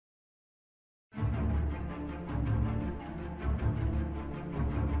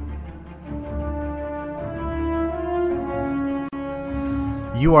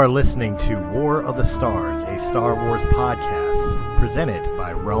You are listening to War of the Stars, a Star Wars podcast presented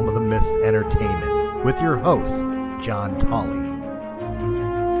by Realm of the Mist Entertainment with your host, John Tolley.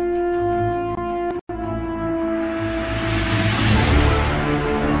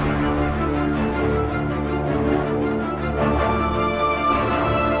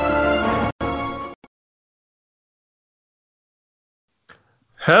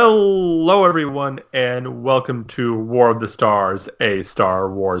 Hello, everyone, and welcome to War of the Stars, a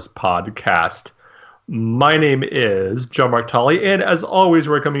Star Wars podcast. My name is John Mark Tolley, and as always,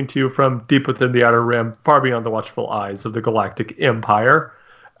 we're coming to you from deep within the Outer Rim, far beyond the watchful eyes of the Galactic Empire.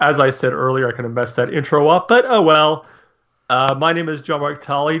 As I said earlier, I kind of messed that intro up, but oh well. My name is John Mark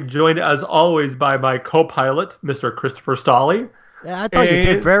Tolley, joined as always by my co-pilot, Mr. Christopher Stolley. Yeah, I thought you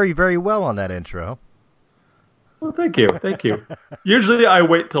did very, very well on that intro. Well, thank you. Usually I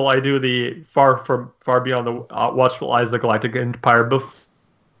wait till I do the far beyond the watchful eyes of the Galactic Empire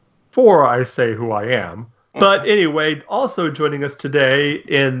before I say who I am. But anyway, also joining us today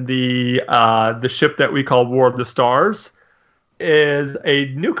in the ship that we call War of the Stars is a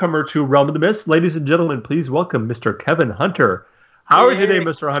newcomer to Realm of the Mist. Ladies and gentlemen, please welcome Mr. Kevin Hunter. How are you today,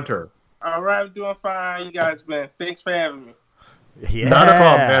 Mr. Hunter? All right, I'm doing fine. You guys, man. Thanks for having me. Yeah. Not a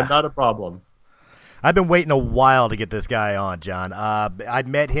problem, man. Not a problem. I've been waiting a while to get this guy on, John. I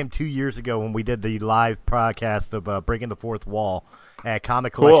met him 2 years ago when we did the live podcast of Breaking the Fourth Wall at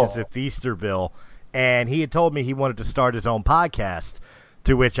Comic Collections at Feasterville, and he had told me he wanted to start his own podcast,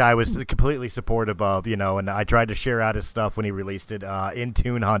 to which I was completely supportive of, and I tried to share out his stuff when he released it, In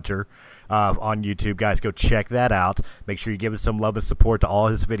Tune Hunter, on YouTube. Guys, go check that out. Make sure you give us some love and support to all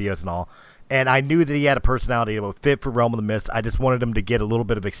his videos and all. And I knew that he had a personality that would fit for Realm of the Mist. I just wanted him to get a little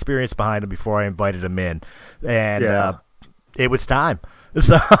bit of experience behind him before I invited him in. And it was time.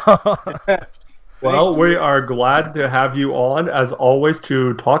 So, well, we are glad to have you on, as always,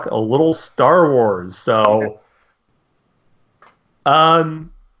 to talk a little Star Wars. So,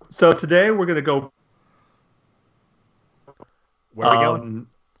 so today we're going to go... Where are we going?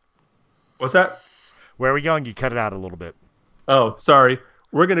 What's that? Where are we going? You cut it out a little bit. Oh, sorry.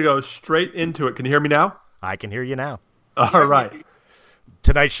 We're going to go straight into it. Can you hear me now? I can hear you now. All right.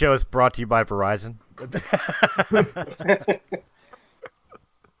 Tonight's show is brought to you by Verizon. We're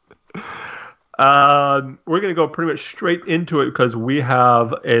going to go pretty much straight into it because we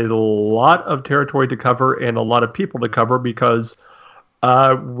have a lot of territory to cover and a lot of people to cover because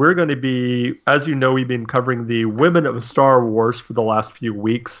we're going to be, as you know, we've been covering the women of Star Wars for the last few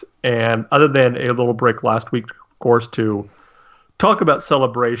weeks. And other than a little break last week, of course, to talk about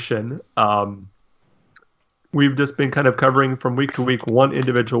Celebration. We've just been kind of covering from week to week one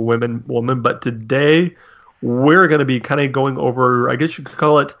individual woman, but today we're going to be kind of going over, I guess you could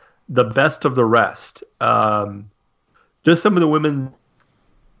call it the best of the rest. Just some of the women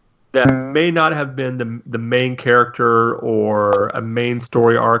that may not have been the main character or a main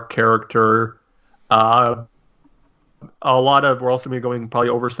story arc character. We're also going to be going probably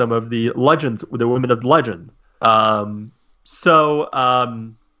over some of the legends, the women of legend. So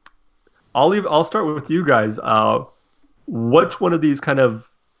I'll start with you guys. Which one of these kind of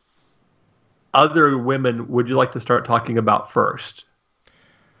other women would you like to start talking about first?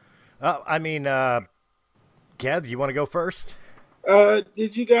 Kev, you want to go first?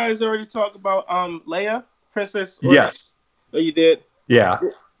 Did you guys already talk about Leia, Princess? Yes. Oh, you did. Yeah.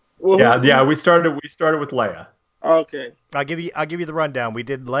 Well, yeah. We started with Leia. Okay. I'll give you the rundown. We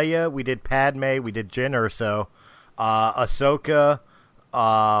did Leia, we did Padme, we did Jyn Erso. Ahsoka,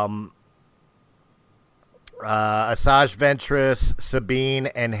 Asajj Ventress, Sabine,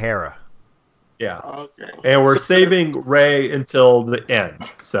 and Hera. Yeah. Okay. And we're saving Rey until the end,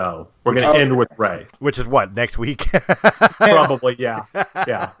 so we're going to end with Rey. Which is what, next week? Probably, yeah.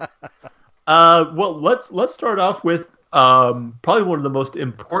 Well, let's start off with probably one of the most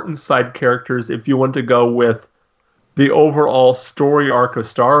important side characters if you want to go with the overall story arc of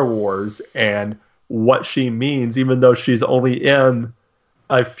Star Wars and what she means, even though she's only in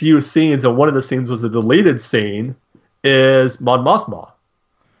a few scenes, and one of the scenes was a deleted scene, is Mon Mothma.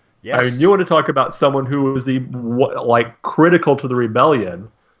 Yes. I mean, you want to talk about someone who was critical to the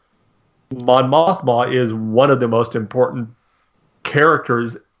rebellion. Mon Mothma is one of the most important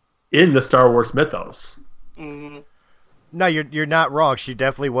characters in the Star Wars mythos. Mm-hmm. No, you're not wrong. She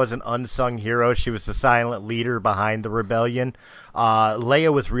definitely was an unsung hero. She was the silent leader behind the rebellion.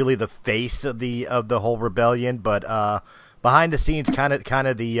 Leia was really the face of the whole rebellion, but behind the scenes, kind of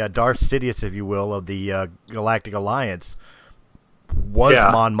the Darth Sidious, if you will, of the Galactic Alliance was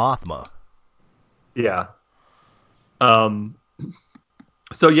Mon Mothma. Yeah.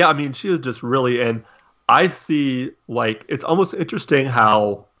 So yeah, I mean, she was just really, and I see, like, it's almost interesting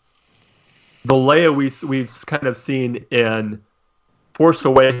how the Leia we've kind of seen in Force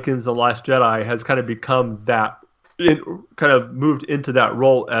Awakens and Last Jedi has kind of become that, kind of moved into that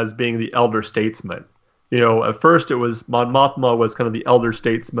role as being the elder statesman. At first it was Mon Mothma was kind of the elder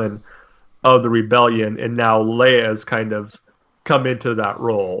statesman of the rebellion, and now Leia has kind of come into that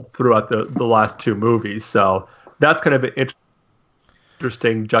role throughout the last two movies. So that's kind of an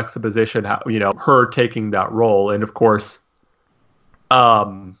interesting juxtaposition, how, her taking that role. And of course,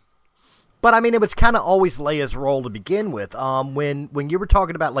 but I mean, it was kind of always Leia's role to begin with. When you were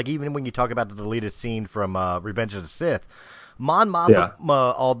talking about, like, even when you talk about the deleted scene from Revenge of the Sith, Mon Mothma,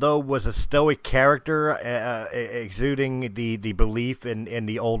 although was a stoic character, exuding the belief in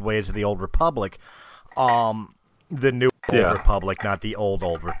the old ways of the Old Republic, the new Old Republic, not the old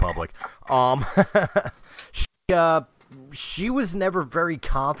Republic. She was never very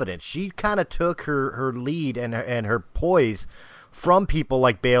confident. She kind of took her lead and her poise from people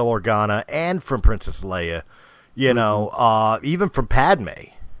like Bail Organa and from Princess Leia, even from Padme.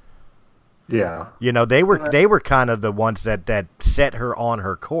 Yeah. They were kind of the ones that set her on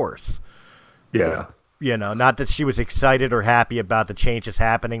her course. Yeah. Not that she was excited or happy about the changes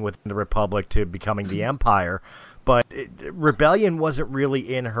happening within the Republic to becoming the Empire, but rebellion wasn't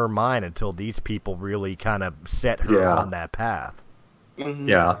really in her mind until these people really kind of set her on that path. Mm-hmm.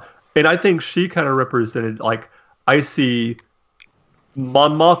 Yeah. And I think she kind of represented, like, I see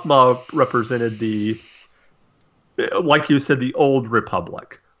Mon Mothma represented like you said, the Old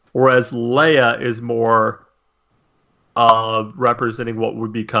Republic, whereas Leia is more representing what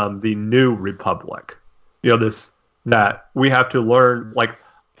would become the New Republic. That we have to learn. Like,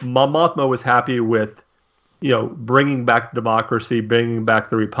 Mon Mothma was happy with, bringing back democracy, bringing back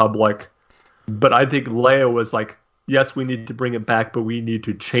the Republic, but I think Leia was like, yes, we need to bring it back, but we need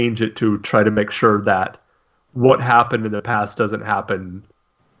to change it to try to make sure that what happened in the past doesn't happen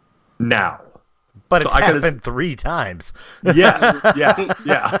now. But it's happened 3 times. Yeah.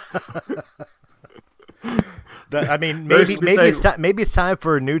 I mean, maybe it's time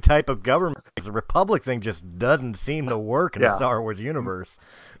for a new type of government. The Republic thing just doesn't seem to work in the Star Wars universe.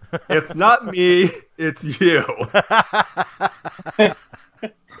 It's not me, it's you.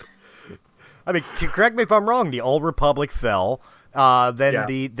 I mean, correct me if I'm wrong. The Old Republic fell. Then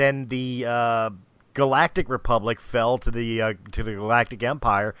the Galactic Republic fell to the Galactic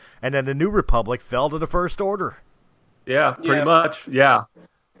Empire, and then the New Republic fell to the First Order. Yeah, pretty much. Yeah.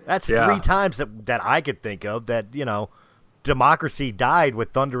 That's 3 times that I could think of that, democracy died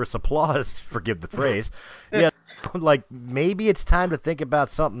with thunderous applause, forgive the phrase. Like, maybe it's time to think about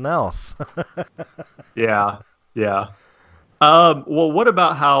something else. Yeah. Well, what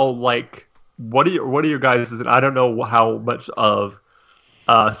about how, like, what are your guys', and I don't know how much of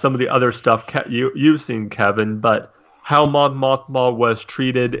some of the other stuff you've seen, Kevin, but how Mon Mothma was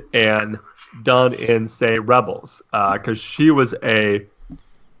treated and done in, say, Rebels, because she was a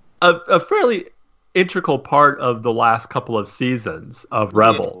fairly integral part of the last couple of seasons of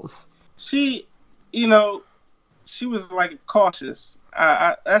Rebels. She, she was like cautious.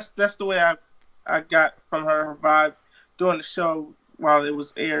 That's the way I got from her vibe during the show while it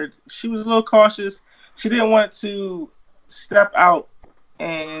was aired. She was a little cautious. She didn't want to step out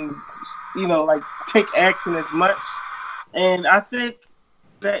and like take action as much. And I think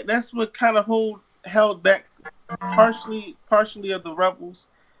that's what kind of held back partially of the Rebels.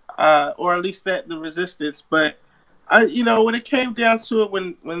 Or at least the Resistance, but when it came down to it,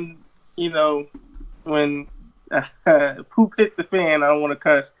 when poop hit the fan, I don't want to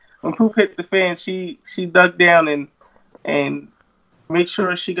cuss. When poop hit the fan, she dug down and make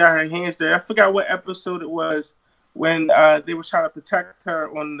sure she got her hands there. I forgot what episode it was when they were trying to protect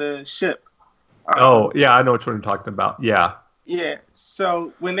her on the ship. I know what you're talking about. Yeah. Yeah.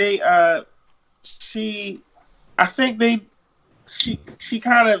 So when they, she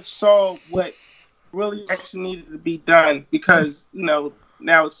kind of saw what really actually needed to be done because, now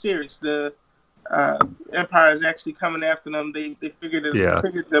it's serious. The Empire is actually coming after them. They figured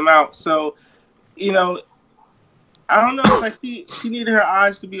them out. So, I don't know. Like she needed her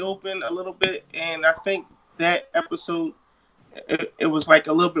eyes to be open a little bit, and I think that episode it was like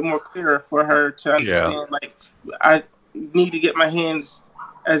a little bit more clearer for her to understand. Yeah. Like I need to get my hands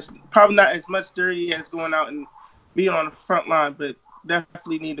probably not as much dirty as going out and being on the front line, but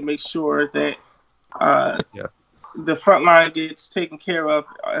definitely need to make sure that the front line gets taken care of,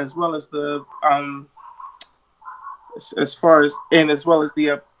 as well as the as well as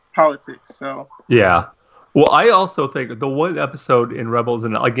the politics. So yeah. Well, I also think the one episode in Rebels,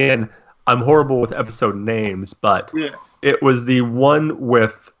 and again, I'm horrible with episode names, but it was the one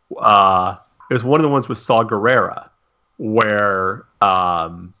with is one of the ones with Saw Gerrera, where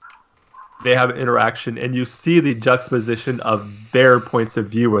they have an interaction, and you see the juxtaposition of their points of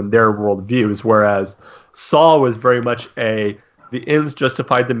view and their worldviews, whereas Saw was very much the ends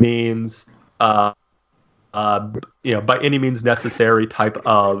justified the means, by any means necessary type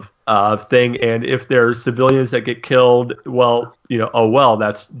of thing. And if there's civilians that get killed, well,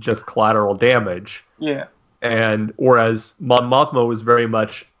 that's just collateral damage. Yeah. And whereas Mon Mothma was very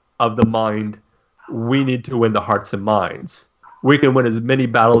much of the mind, we need to win the hearts and minds. We can win as many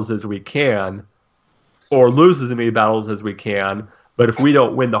battles as we can, or lose as many battles as we can. But if we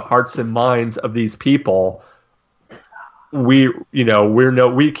don't win the hearts and minds of these people, we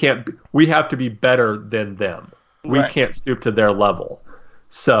have to be better than them. We can't stoop to their level.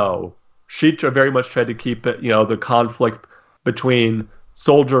 So she very much tried to keep it, the conflict between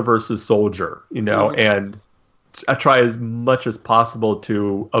soldier versus soldier, and I try as much as possible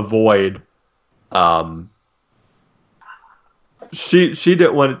to avoid. She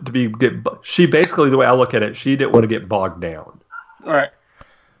didn't want it to she basically, the way I look at it, she didn't want to get bogged down. Right.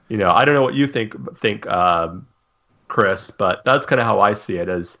 I don't know what you think, Chris, but that's kind of how I see it.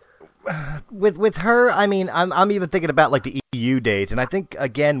 As with her, I mean, I'm even thinking about like the EU days, and I think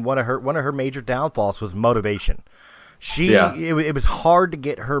again one of her major downfalls was motivation. It was hard to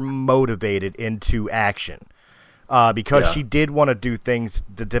get her motivated into action. Because she did want to do things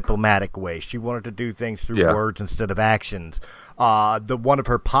the diplomatic way. She wanted to do things through words instead of actions. One of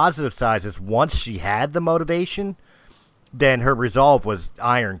her positive sides is once she had the motivation, then her resolve was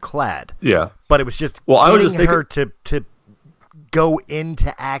ironclad. Yeah. But it was just getting her to go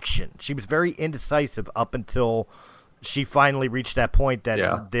into action. She was very indecisive up until she finally reached that point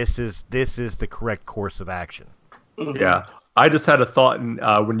that this is the correct course of action. Yeah. I just had a thought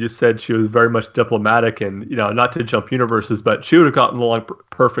when you said she was very much diplomatic, and not to jump universes, but she would have gotten along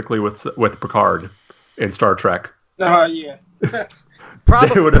perfectly with Picard in Star Trek. Yeah.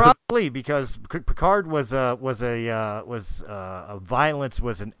 Probably because Picard was violence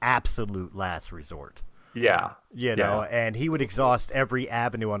was an absolute last resort. Yeah. And he would exhaust every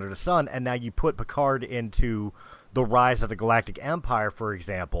avenue under the sun. And now you put Picard into the Rise of the Galactic Empire, for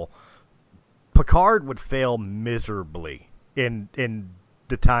example. Picard would fail miserably in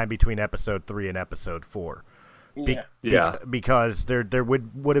the time between episode 3 and episode 4. Because there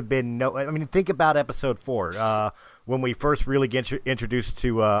would have been no. I mean, think about episode 4 when we first really get introduced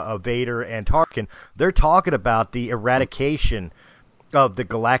to Vader and Tarkin. They're talking about the eradication of the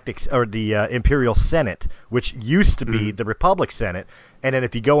Galactic or the Imperial Senate, which used to be the Republic Senate, and then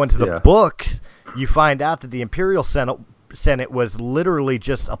if you go into the books, you find out that the Imperial Senate was literally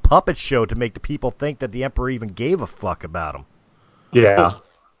just a puppet show to make the people think that the Emperor even gave a fuck about them. Yeah.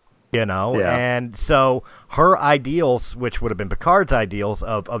 And so her ideals, which would have been Picard's ideals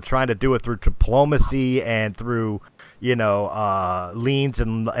of trying to do it through diplomacy and through, liens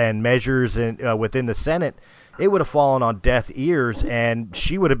and measures within the Senate, it would have fallen on deaf ears, and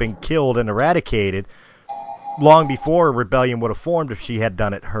she would have been killed and eradicated long before a rebellion would have formed if she had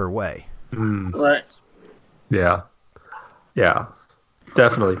done it her way. Right. Yeah. Yeah.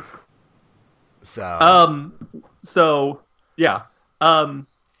 Definitely. So.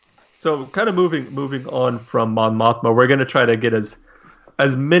 So kind of moving on from Mon Mothma, we're going to try to get as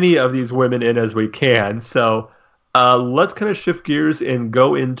many of these women in as we can. So let's kind of shift gears and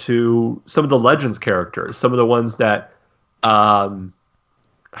go into some of the Legends characters, some of the ones that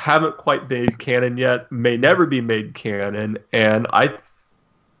haven't quite made canon yet, may never be made canon, and I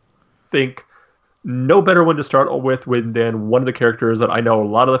think no better one to start with than one of the characters that I know a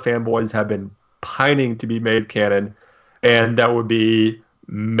lot of the fanboys have been pining to be made canon, and that would be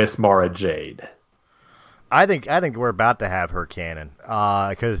Miss Mara Jade. I think we're about to have her canon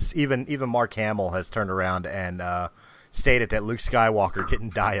because even Mark Hamill has turned around and stated that Luke Skywalker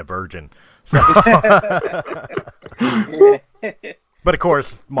didn't die a virgin. So but of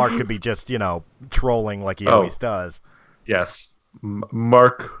course, Mark could be just trolling like he always does. Yes,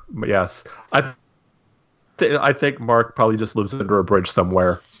 Mark. Yes, I think Mark probably just lives under a bridge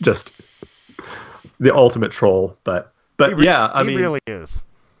somewhere. Just the ultimate troll, but he really is.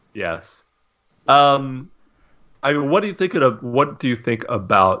 Yes. What do you think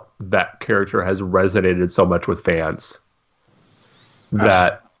about that character has resonated so much with fans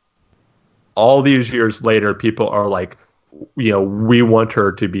that all these years later, people are like, we want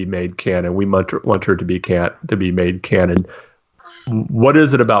her to be made canon. We want her to be made canon. What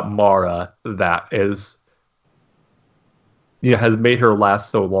is it about Mara that is, has made her last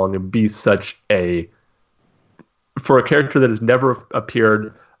so long and be such for a character that has never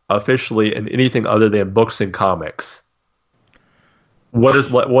appeared officially in anything other than books and comics? What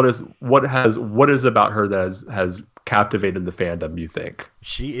is about her that has captivated the fandom, you think?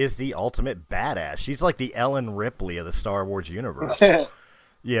 She is the ultimate badass. She's like the Ellen Ripley of the Star Wars universe.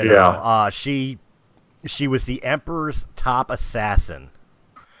 She was the Emperor's top assassin.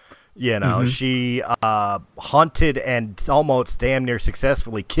 She hunted and almost damn near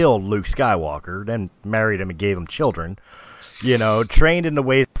successfully killed Luke Skywalker, then married him and gave him children. Trained in the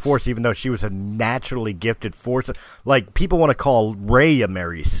ways of the Force, even though she was a naturally gifted Force. Like, people want to call Rey a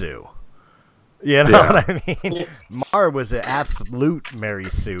Mary Sue. You know what I mean? Mara was an absolute Mary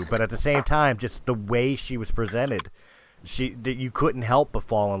Sue, but at the same time, just the way she was presented, you couldn't help but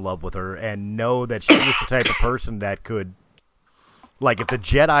fall in love with her and know that she was the type of person that could, like, if the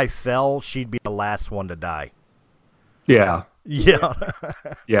Jedi fell, she'd be the last one to die. Yeah. Yeah.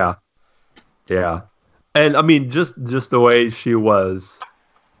 Yeah. Yeah. And I mean, just the way she was,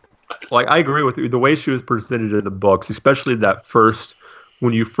 like, I agree with you. The way she was presented in the books, especially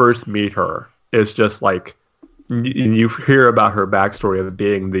when you first meet her, is just like, you hear about her backstory of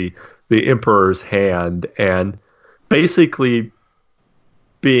being the Emperor's hand and basically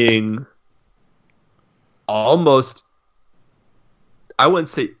being almost, I wouldn't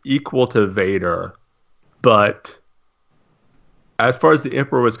say equal to Vader, but as far as the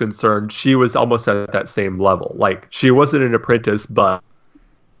Emperor was concerned, she was almost at that same level. Like, she wasn't an apprentice, but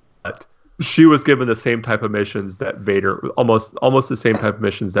she was given the same type of missions that Vader, almost the same type of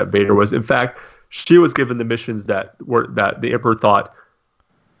missions that Vader was. In fact, she was given the missions that the Emperor thought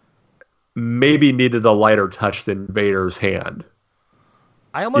maybe needed a lighter touch than Vader's hand.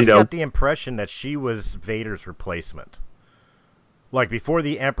 I almost got the impression that she was Vader's replacement. Like, before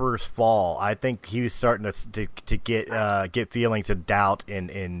the Emperor's fall, I think he was starting to get feelings of doubt in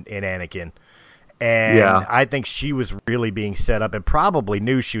Anakin. And I think she was really being set up, and probably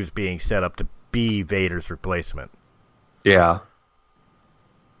knew she was being set up to be Vader's replacement. Yeah.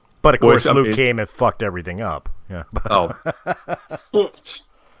 But, of course, Luke came and fucked everything up. Yeah. Oh.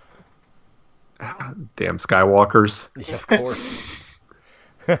 Damn Skywalkers. Yeah, of course.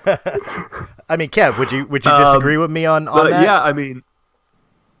 I mean, Kev, would you disagree with me on that? Yeah, I mean,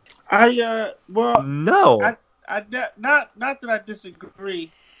 no. Not that I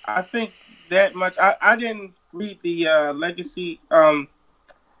disagree. I think that much. I didn't read the Legacy,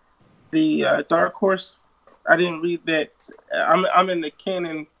 the Dark Horse. I didn't read that. I'm in the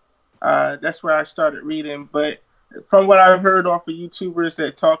canon. That's where I started reading. But from what I've heard off of YouTubers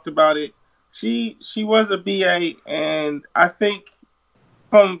that talked about it, she was a BA, and I think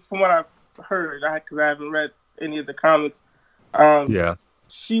from what I've heard, because I haven't read any of the comments,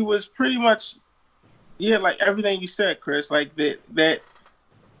 she was pretty much, like everything you said, Chris, like that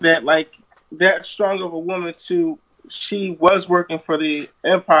like that strong of a woman too. She was working for the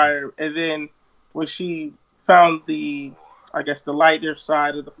Empire, and then when she found the lighter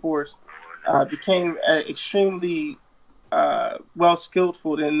side of the Force, became extremely well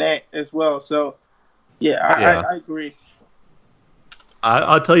skillful in that as well. So, I agree.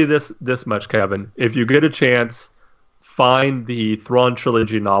 I'll tell you this much, Kevin. If you get a chance, find the Thrawn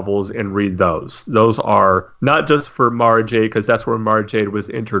trilogy novels and read those. Those are not just for Mara Jade, because that's where Mara Jade was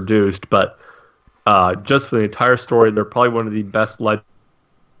introduced, but just for the entire story. They're probably one of the best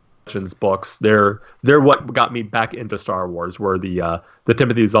Legends books. They're what got me back into Star Wars, were the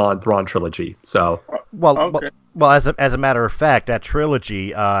Timothy Zahn Thrawn trilogy. So well, as a matter of fact, that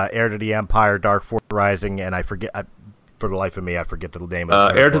trilogy, Heir to the Empire, Dark Force Rising, and for the life of me, I forget the name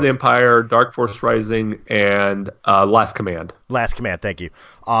of it. Heir to the Empire, Dark Force Rising, and Last Command. Last Command, thank you.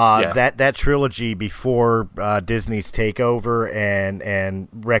 That trilogy before Disney's takeover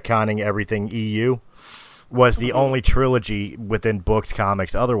and retconning everything EU was the only trilogy within books,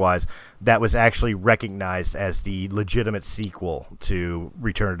 comics, otherwise, that was actually recognized as the legitimate sequel to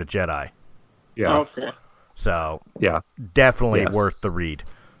Return of the Jedi. Yeah. Okay. So, definitely worth the read.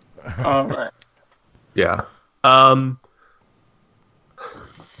 All right. Yeah.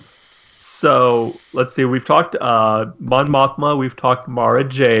 So let's see. We've talked Mon Mothma. We've talked Mara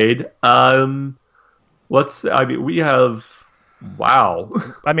Jade. We have. Wow.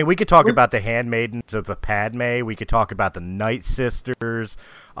 I mean, we could talk about the handmaidens of the Padme. We could talk about the Night Sisters.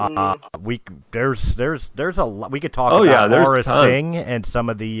 There's a lot. We could talk about Aurra Sing and some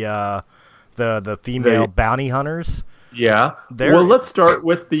of the female bounty hunters. Yeah. Well, let's start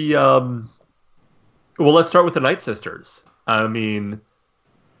with the Night Sisters. I mean,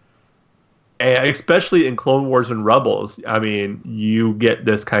 especially in Clone Wars and Rebels, I mean, you get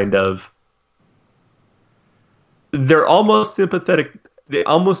this kind of. They're almost sympathetic. They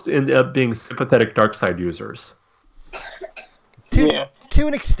almost end up being sympathetic dark side users. To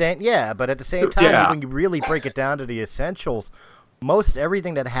an extent, yeah. But at the same time, when you really break it down to the essentials, most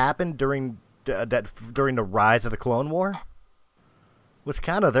everything that happened during the rise of the Clone War was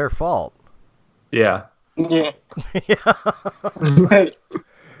kind of their fault. Yeah. Yeah. Yeah.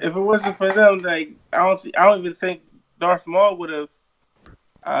 If it wasn't for them, like I don't even think Darth Maul would have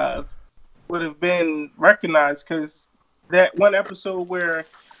been recognized, because that one episode where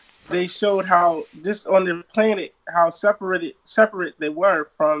they showed how just on the planet how separate they were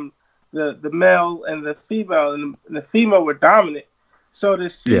from the male and the female, and the female were dominant. So to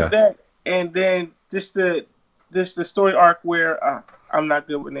see that, and then just the story arc where I'm not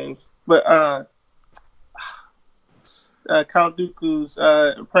good with names, but Count Dooku's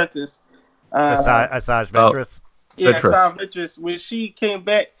apprentice, Asajj Ventress. Yeah, Asajj Ventress, when she came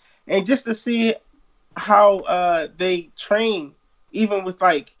back, and just to see how they train, even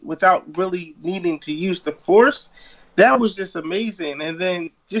without really needing to use the Force, that was just amazing. And then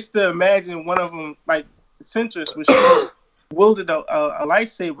just to imagine one of them, like Ventress, when she wielded a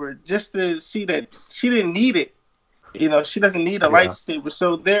lightsaber, just to see that she didn't need it. You know, she doesn't need a lightsaber.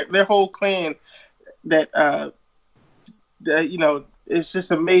 So their whole clan, that you know, it's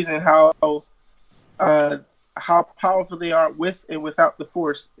just amazing how powerful they are with and without the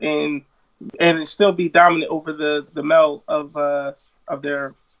Force, and still be dominant over the male of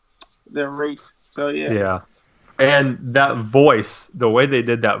their race. So yeah. Yeah. And that voice, the way they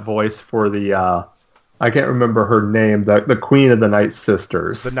did that voice for the I can't remember her name, the Queen of the Night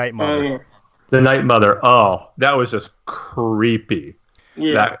Sisters. The Night Mother. The Night Mother. Oh, that was just creepy.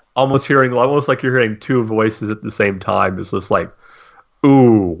 Yeah. That almost like you're hearing two voices at the same time. It's just like,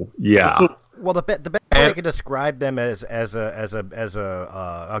 ooh, yeah. Well, the best way I could describe them as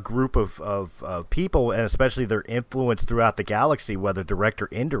a group of people, and especially their influence throughout the galaxy, whether direct or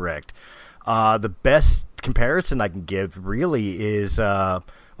indirect. The best comparison I can give really is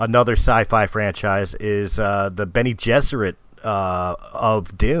another sci-fi franchise is the Bene Gesserit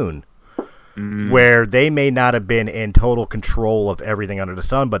of Dune. Where they may not have been in total control of everything under the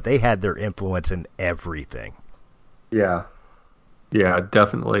sun, but they had their influence in everything. Yeah. Yeah,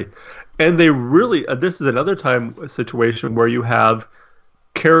 definitely. And they really, this is another situation where you have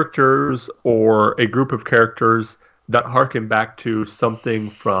characters or a group of characters that harken back to something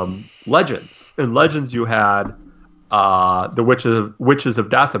from Legends. In Legends, you had the Witches of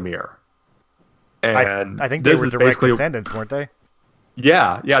Dathomir. And I think they were direct descendants, weren't they?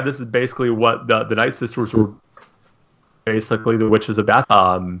 Yeah. This is basically what the Night Sisters were, basically the Witches of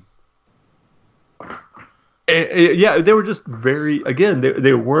Dathomir. Yeah, they were just very, again,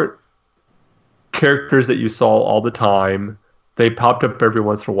 they weren't characters that you saw all the time. They popped up every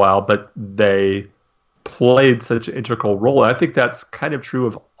once in a while, but they played such an integral role. And I think that's kind of true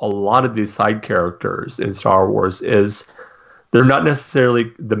of a lot of these side characters in Star Wars, is they're not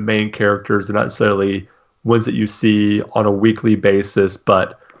necessarily the main characters. They're not necessarily ones that you see on a weekly basis,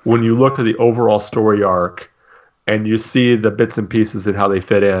 but when you look at the overall story arc and you see the bits and pieces and how they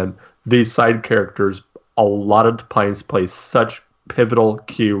fit in, these side characters a lot of times play such pivotal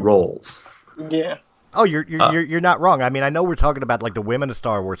key roles. Yeah. Oh, you're not wrong. I mean, I know we're talking about like the women of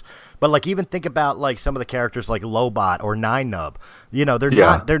Star Wars, but like even think about like some of the characters like Lobot or Nine Nub. You know,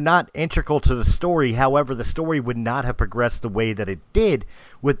 they're not integral to the story. However, the story would not have progressed the way that it did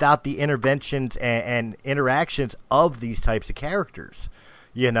without the interventions and interactions of these types of characters.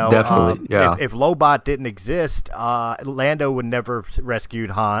 You know, definitely. If Lobot didn't exist, Lando would never have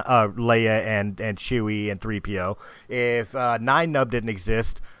rescued Leia and Chewie and 3PO. If Nine Nub didn't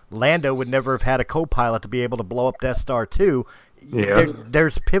exist, Lando would never have had a co-pilot to be able to blow up Death Star 2. Yeah.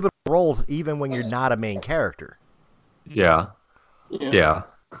 There's pivotal roles even when you're not a main character. Yeah.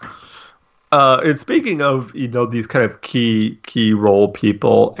 And speaking of, you know, these kind of key role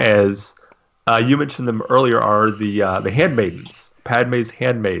people, as you mentioned them earlier, are the handmaidens. Padme's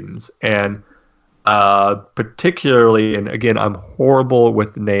handmaidens, and particularly, and again, I'm horrible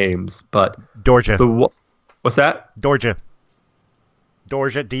with names, but Dorja. What's that? Dorja,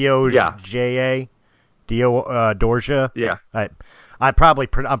 D-O-J-A, Dorja. Yeah. I'm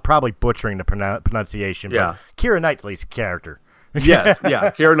probably butchering the pronunciation. Yeah. But Keira Knightley's character. Yes.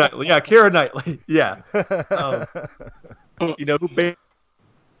 Yeah. Keira Knightley. Yeah. Keira Knightley. Yeah. You know, who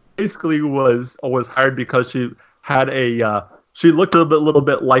basically was hired because she had she looked a little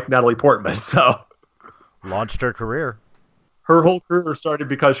bit like Natalie Portman, so launched her career. Her whole career started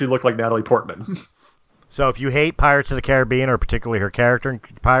because she looked like Natalie Portman. So if you hate Pirates of the Caribbean, or particularly her character in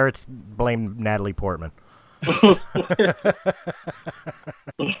Pirates, blame Natalie Portman.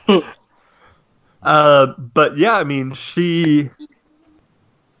 But yeah, I mean, from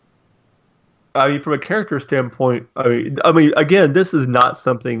a character standpoint, I mean, again, this is not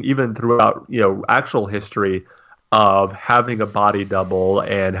something even throughout, you know, actual history. of having a body double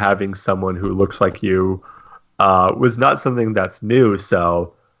and having someone who looks like you was not something that's new.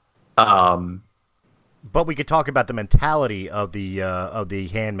 So, but we could talk about the mentality of the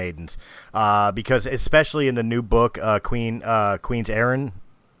handmaidens, because especially in the new book, Queen's Errand,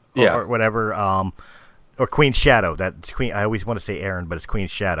 or whatever, or Queen's Shadow. That's Queen. I always want to say Errand, but it's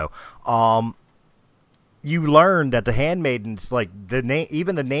Queen's Shadow. You learn that the handmaidens, like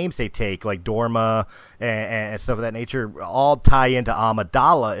even the names they take, like Dorma and stuff of that nature, all tie into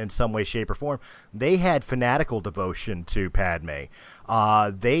Amidala in some way, shape, or form. They had fanatical devotion to Padme.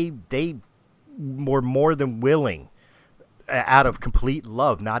 They were more than willing, out of complete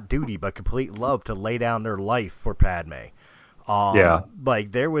love, not duty, but complete love, to lay down their life for Padme.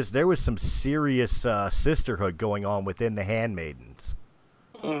 Like there was some serious sisterhood going on within the handmaidens.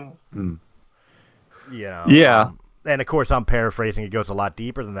 Mm. You know, yeah. And of course, I'm paraphrasing. It goes a lot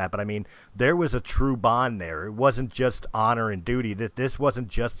deeper than that. But I mean, there was a true bond there. It wasn't just honor and duty. This wasn't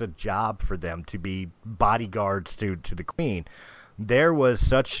just a job for them to be bodyguards to the queen. There was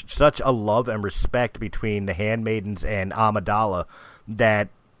such a love and respect between the handmaidens and Amidala that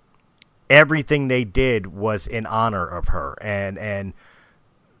everything they did was in honor of her, and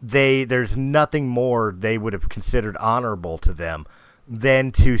there's nothing more they would have considered honorable to them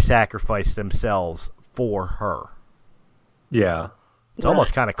than to sacrifice themselves for her. Yeah. It's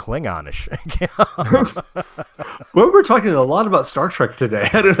almost kind of Klingonish. Well, we're talking a lot about Star Trek today.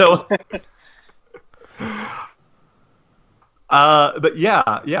 I don't know. But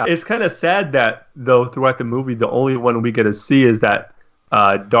yeah. It's kind of sad that, though, throughout the movie, the only one we get to see is that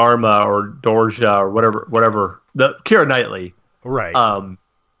Dharma or Dorja or whatever, the Keira Knightley. Right.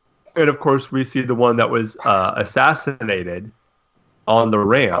 And of course, we see the one that was assassinated on the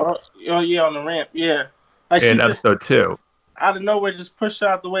ramp. Oh yeah, on the ramp. Yeah. Like in episode 2. Out of nowhere, just push her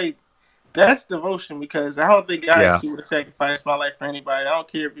out the way. That's devotion, because I don't think I actually would have sacrificed my life for anybody. I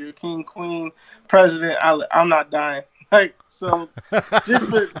don't care if you're a king, queen, president. I'm not dying. Like, so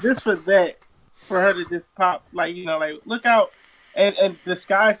just for that, for her to just pop, like, you know, like, look out and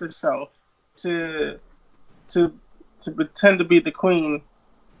disguise herself to pretend to be the queen.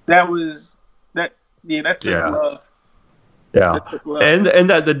 That's love. Yeah, and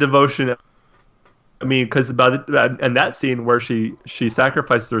that the devotion. I mean, because and that scene where she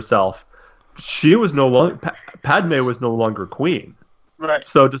sacrifices herself, she was no longer Padme was no longer queen. Right.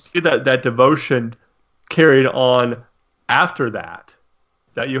 So to see that devotion carried on after that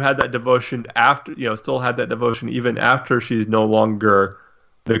you had that devotion after, you know, still had that devotion even after she's no longer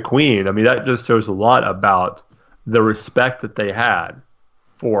the queen. I mean, that just shows a lot about the respect that they had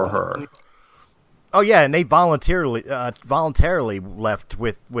for her. Oh yeah, and they voluntarily left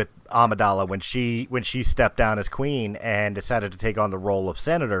with Amidala when she stepped down as queen and decided to take on the role of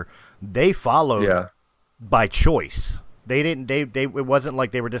senator. They followed by choice. They didn't. It wasn't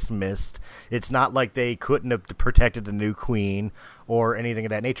like they were dismissed. It's not like they couldn't have protected the new queen or anything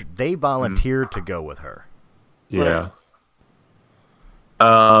of that nature. They volunteered to go with her. Yeah.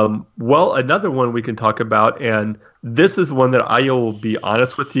 Well, another one we can talk about, and this is one that I will be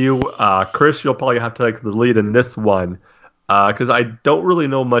honest with you, Chris, you'll probably have to take the lead in this one, because I don't really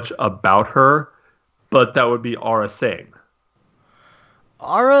know much about her, but that would be Aurra Sing.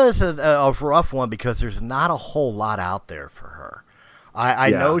 Aurra is a rough one because there's not a whole lot out there for her. I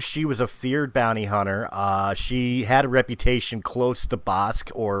know she was a feared bounty hunter. She had a reputation close to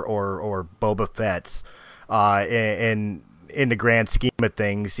Bossk or Boba Fett's in the grand scheme of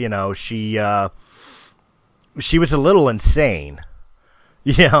things. You know, she was a little insane.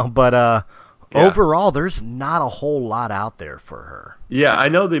 But overall, there's not a whole lot out there for her. Yeah, I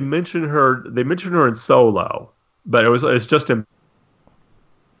know they mentioned her in Solo, but it's just in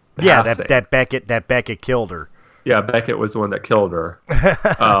passing. that Beckett killed her. Yeah, Beckett was the one that killed her.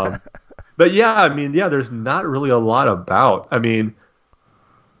 But yeah, I mean, there's not really a lot about. I mean,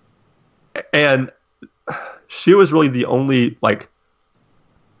 and she was really the only, like,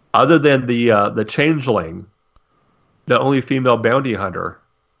 other than the Changeling, the only female bounty hunter.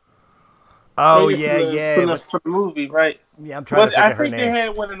 Oh, For the movie, right? Yeah, I'm trying to think of her name. I think they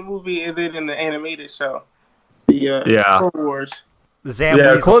had one in the movie and then in the animated show. The Clone Wars.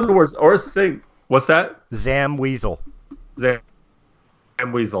 Clone Wars. Aurra Sing. What's that? Zam Weasel. Zam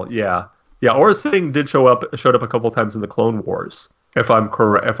Weasel. Yeah. Aurra Sing showed up a couple times in the Clone Wars, if I'm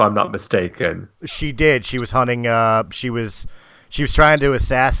not mistaken. She did. She was hunting. She was trying to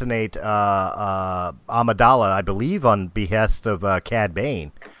assassinate Amidala, I believe, on behest of Cad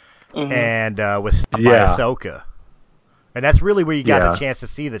Bane, and was stopped by Ahsoka. And that's really where you got a chance to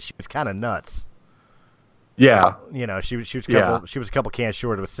see that she was kind of nuts. Yeah. She was a couple cans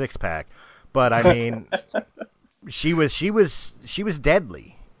short of a 6-pack. But I mean, she was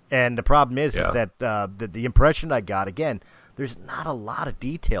deadly. And the problem is that the impression I got, again, there's not a lot of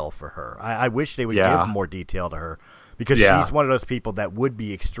detail for her. I wish they would give more detail to her, because she's one of those people that would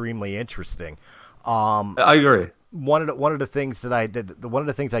be extremely interesting. I agree. One of the things that one of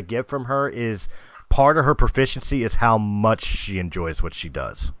the things I get from her is part of her proficiency is how much she enjoys what she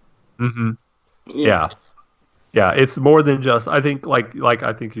does. Mm-hmm. Yeah. It's more than just. I think, like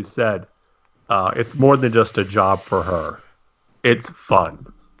I think you said, it's more than just a job for her. It's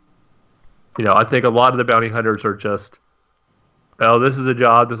fun. I think a lot of the bounty hunters are just, oh, this is a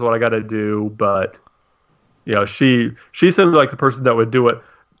job. This is what I got to do. But she seems like the person that would do it.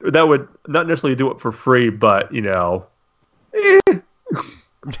 That would not necessarily do it for free, but Well,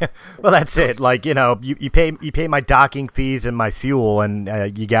 that's it. Like, you pay my docking fees and my fuel,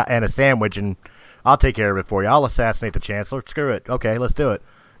 and you got and a sandwich, and I'll take care of it for you. I'll assassinate the chancellor. Screw it. Okay, let's do it.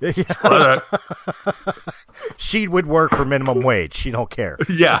 She would work for minimum wage. She don't care.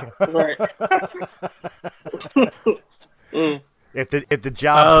 Yeah. Right. If the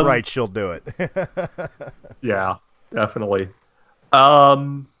job's right, she'll do it. Yeah, definitely.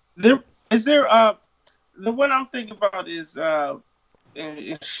 The one I'm thinking about is and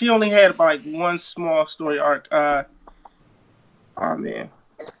she only had like one small story arc. Oh man.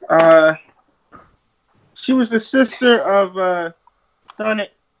 She was the sister of darn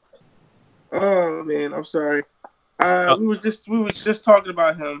it. Oh man, I'm sorry. We were just talking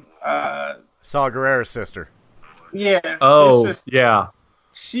about him. Saw Gerrera's sister. Yeah. Oh, sister. Yeah.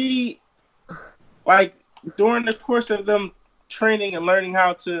 She, like, during the course of them training and learning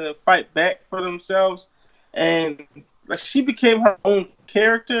how to fight back for themselves, and like she became her own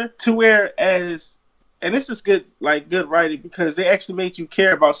character to where and this is good writing, because they actually made you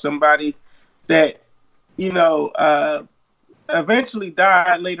care about somebody that eventually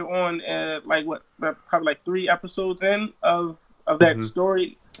died later on, probably like 3 episodes in of that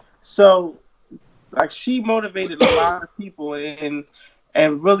story. So, like, she motivated a lot of people and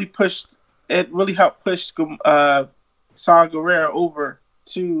really helped push Saw Gerrera over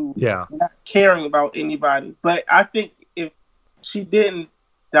to not caring about anybody. But I think if she didn't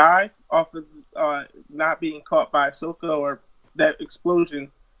die off of not being caught by Ahsoka or that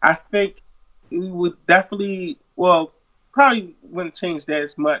explosion, I think we would definitely, probably wouldn't change that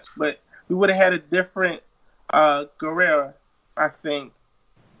as much, but we would have had a different Gerrera, I think.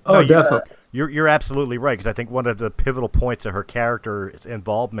 Oh, definitely. You're absolutely right, because I think one of the pivotal points of her character's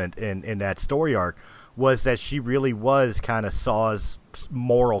involvement in that story arc was that she really was kind of Saw's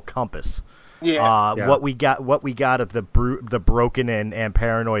moral compass. Yeah. What we got of the broken and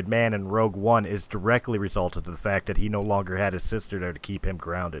paranoid man in Rogue One is directly resulted of the fact that he no longer had his sister there to keep him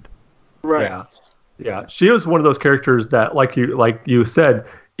grounded. Right. Yeah. She was one of those characters that, like you said,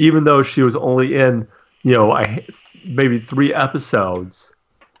 even though she was only in maybe 3 episodes,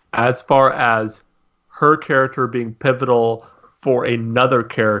 as far as her character being pivotal for another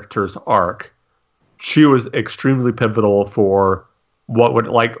character's arc, she was extremely pivotal for what would,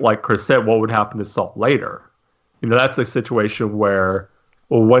 like Chris said, what would happen to Saul later. That's a situation where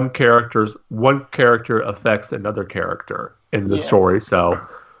one character affects another character in the story. So,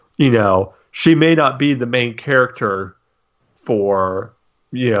 she may not be the main character for,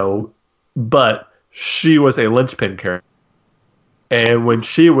 but she was a linchpin character. And when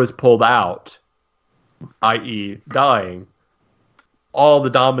she was pulled out, i.e. dying, all the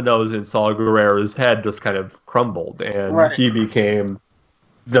dominoes in Saw Gerrera's head just kind of crumbled, and he became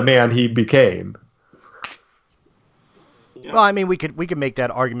the man he became. Well, I mean, we could make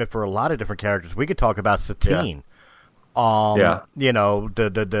that argument for a lot of different characters. We could talk about Satine. The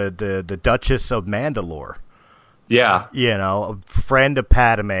Duchess of Mandalore. Yeah. A friend of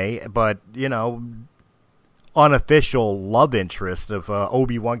Padme, but, unofficial love interest of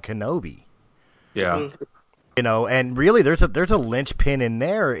Obi-Wan Kenobi. Yeah. And really there's a linchpin in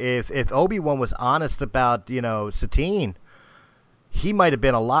there. If Obi-Wan was honest about, Satine, he might have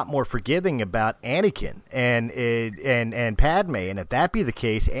been a lot more forgiving about Anakin and Padme. And if that be the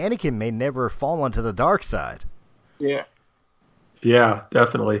case, Anakin may never fall onto the dark side. Yeah. Yeah,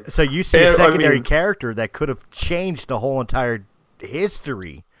 definitely. So you see a secondary character that could have changed the whole entire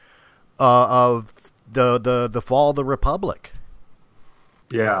history of the fall of the Republic.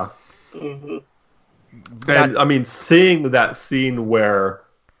 Yeah. Mm-hmm. And seeing that scene where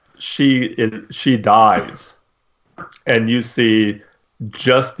she dies, and you see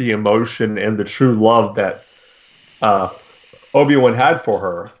just the emotion and the true love that Obi-Wan had for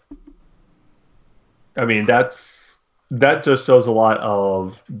her. That just shows a lot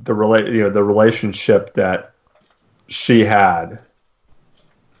of the relationship that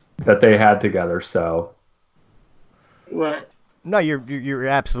they had together. So, Right. No, you're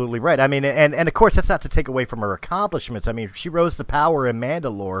absolutely right. I mean, and of course, that's not to take away from her accomplishments. I mean, she rose to power in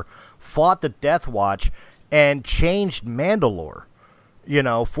Mandalore, fought the Death Watch, and changed Mandalore. You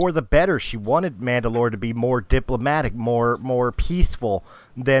know, for the better. She wanted Mandalore to be more diplomatic, more peaceful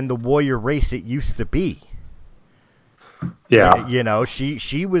than the warrior race it used to be. Yeah. You know,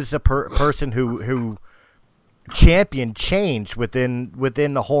 she was a person who championed change within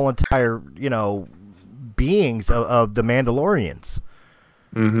the whole entire, you know, beings of the Mandalorians.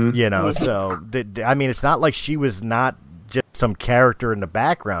 Mm-hmm. You know, so I mean, it's not like she was not just some character in the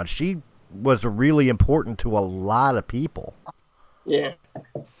background. She was really important to a lot of people. Yeah.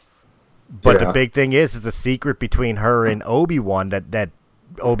 But the big thing is the secret between her and Obi-Wan, that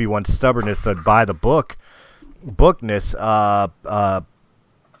Obi-Wan's stubbornness to by the bookness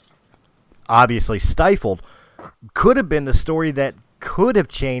obviously stifled, could have been the story that could have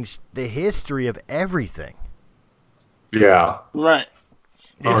changed the history of everything. Yeah. Right.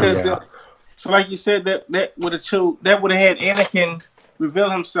 Because so like you said, that would have had Anakin reveal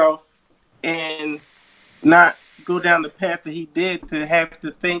himself and not go down the path that he did, to have to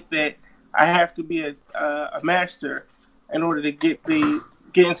think that I have to be a master in order to get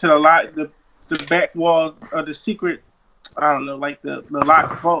into the back wall of the secret, I don't know, like the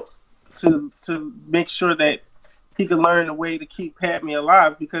locked vault, to make sure that he could learn a way to keep Padme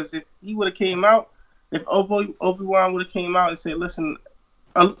alive. Because if he would have came out, if Obi-Wan would have came out and said, listen,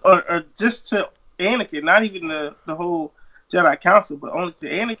 or just to Anakin, not even the whole Jedi Council, but only to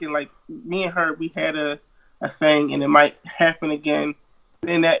Anakin, like, me and her, we had a thing, and it might happen again,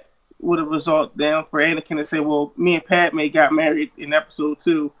 then that would have resulted down for Anakin to say, well, me and Padme got married in episode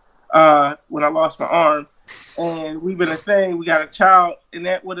 2 when I lost my arm, and we've been a thing, we got a child, and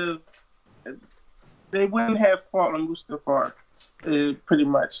that would have, they wouldn't have fought on Mustafar, pretty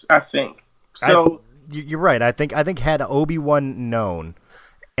much, I think. So you're right. I think had Obi-Wan known,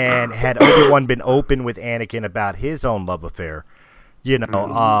 and had Obi-Wan been open with Anakin about his own love affair, you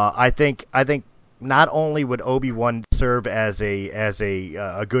know, I think not only would Obi-Wan serve as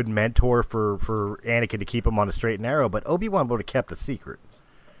a good mentor for Anakin to keep him on a straight and narrow, but Obi-Wan would have kept a secret.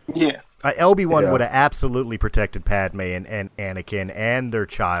 Yeah. Obi-Wan would have absolutely protected Padme and Anakin and their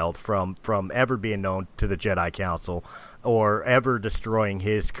child from ever being known to the Jedi Council or ever destroying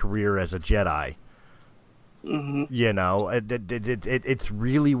his career as a Jedi. Mm-hmm. You know, it's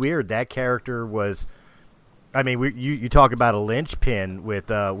really weird. That character was, I mean, you talk about a linchpin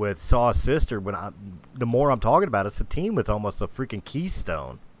with Saw's sister. The more I'm talking about it, Satine was almost a freaking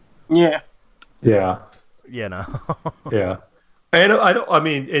keystone. Yeah. Yeah. You know. Yeah. And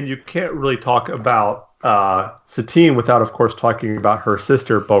and you can't really talk about Satine without, of course, talking about her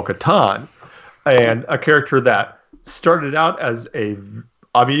sister Bo-Katan, and a character that started out as you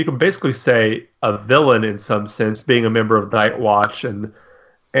can basically say a villain in some sense, being a member of Night Watch and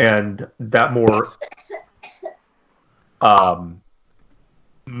that more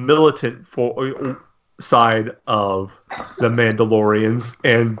militant side of the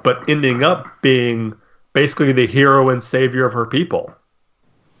Mandalorians, but ending up being basically the hero and savior of her people.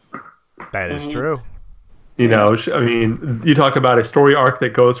 That is true. You know, I mean, you talk about a story arc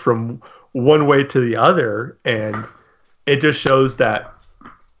that goes from one way to the other, and it just shows that,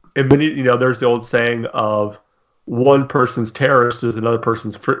 there's the old saying of one person's terrorist is another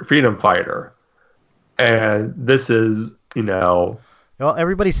person's freedom fighter. And this is, well,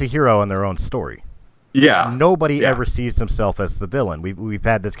 everybody's a hero in their own story. Yeah. Nobody ever sees themselves as the villain. We've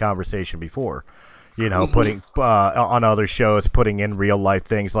had this conversation before. You know, putting on other shows, putting in real life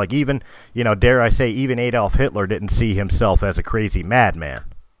things, like even, dare I say, even Adolf Hitler didn't see himself as a crazy madman.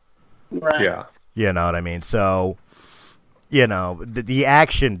 Right. Yeah. You know what I mean? So, the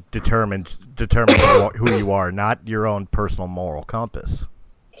action determines who you are, not your own personal moral compass.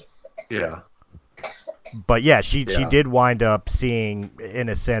 Yeah. But yeah, she did wind up seeing, in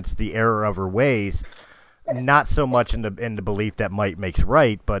a sense, the error of her ways. Not so much in the belief that might makes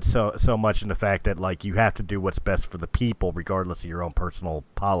right, but so much in the fact that, like, you have to do what's best for the people, regardless of your own personal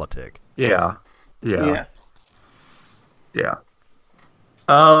politic. Yeah. Yeah. Yeah.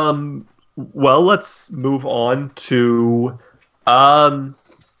 Well, let's move on to.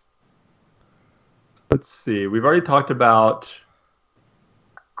 Let's see. We've already talked about.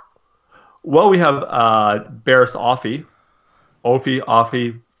 Well, we have Barriss Offee,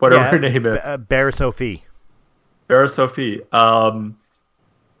 whatever her name is. Barriss Offee. Barriss Offee.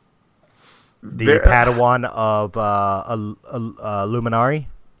 The Padawan of Luminari?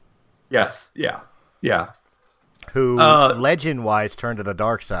 Yes, yeah. Who, legend-wise, turned to the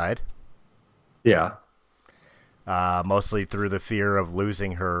dark side. Yeah. mostly through the fear of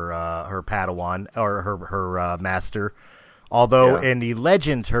losing her Padawan or her master. Although in the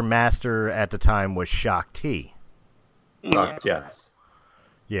legends, her master at the time was Shaak Ti. Yes.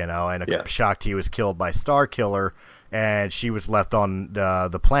 You know, and Shaak Ti was killed by Starkiller, and she was left on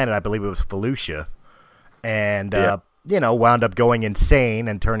the planet, I believe it was Felucia, and, wound up going insane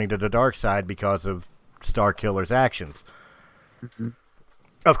and turning to the dark side because of Starkiller's actions. Mm-hmm.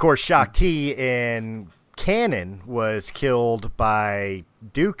 Of course, Shaak Ti in canon was killed by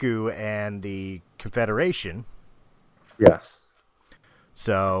Dooku and the Confederation. Yes.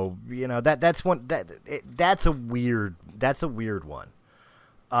 So, that's one that's a weird one.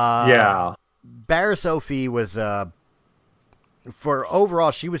 Barriss Offee was for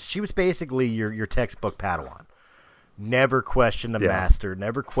overall she was basically your textbook Padawan. Never questioned the master,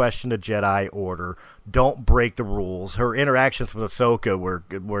 never questioned the Jedi Order, don't break the rules. Her interactions with Ahsoka were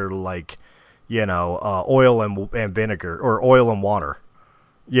like, oil and vinegar, or oil and water.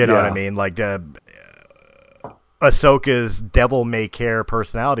 You know what I mean? Like Ahsoka's devil-may-care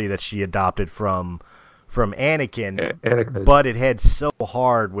personality that she adopted from Anakin, but it had so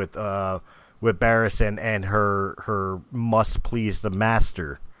hard with Barriss and her must please the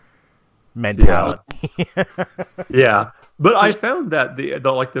master mentality. But I found that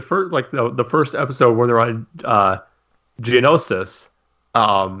the first episode where they're on Geonosis,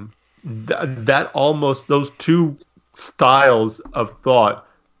 that almost those two styles of thought,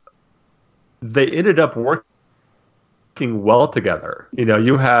 they ended up working well together.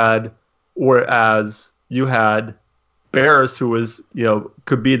 You had Barriss, who was,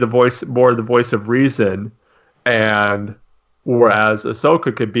 could be the voice of reason, and whereas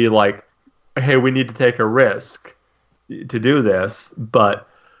Ahsoka could be like, hey, we need to take a risk to do this, but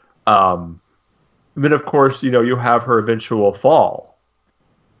then of course, you have her eventual fall.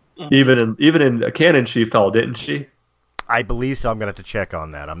 Mm-hmm. Even in canon, she fell, didn't she? I believe so. I'm going to have to check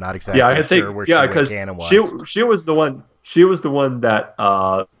on that. I'm not exactly sure where canon was. She was the one. She was the one that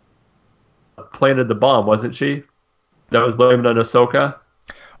planted the bomb, wasn't she? That was blamed on Ahsoka.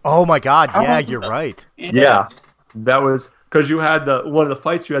 Oh my God! Yeah, you're right. Yeah, that was because you had one of the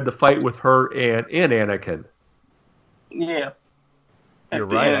fights. You had the fight with her and Anakin. Yeah, you're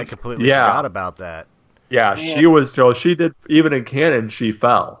right. I completely forgot about that. Yeah, she was. So she did. Even in canon, she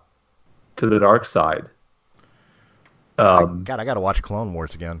fell to the dark side. God, I got to watch Clone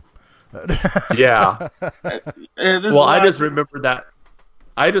Wars again. Yeah. Well, I just remember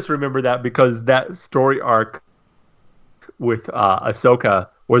that because that story arc with Ahsoka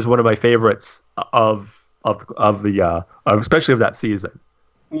was one of my favorites of the especially of that season.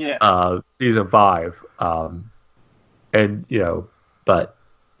 Yeah. Season 5. And but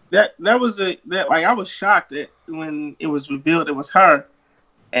that was I was shocked that when it was revealed it was her,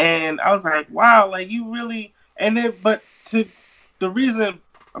 and I was like, wow, like you really. And then, but the reason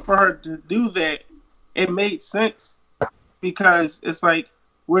for her to do that, it made sense because it's like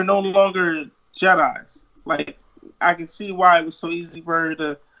we're no longer Jedis. Like I can see why it was so easy for her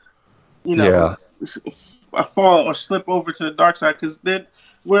to, fall or slip over to the dark side, because then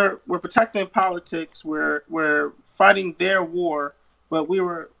we're protecting politics. We're fighting their war, but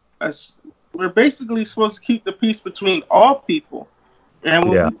we're basically supposed to keep the peace between all people. And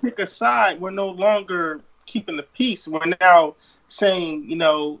when we pick a side, we're no longer keeping the peace. We're now saying,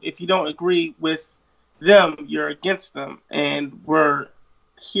 if you don't agree with them, you're against them, and we're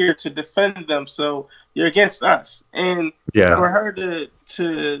here to defend them. So you're against us. And for her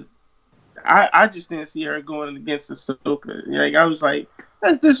to I just didn't see her going against Ahsoka. Like I was like,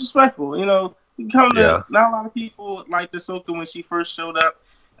 that's disrespectful. Not a lot of people liked Ahsoka when she first showed up,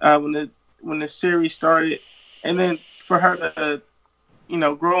 when the series started, and then for her to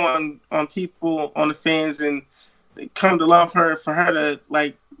grow on people, on the fans, and come to love her, for her to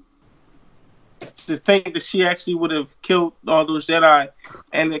to think that she actually would have killed all those Jedi,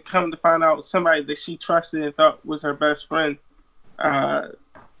 and then come to find out somebody that she trusted and thought was her best friend. That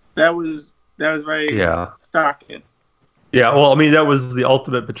was very shocking. Yeah, well, I mean, that was the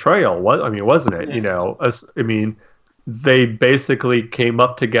ultimate betrayal. Wasn't it? Yeah. They basically came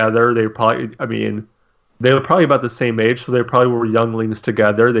up together. They were probably about the same age, so they probably were younglings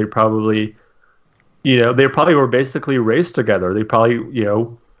together. They probably, were basically raised together. They probably,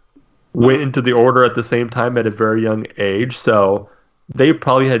 went into the Order at the same time at a very young age. So they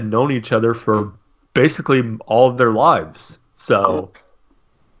probably had known each other for basically all of their lives. So,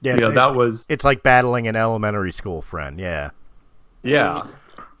 it's like battling an elementary school friend. Yeah. Yeah.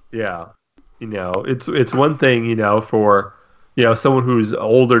 Yeah. It's one thing, for, someone who's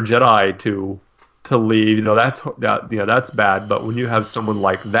older Jedi to leave, that's bad. But when you have someone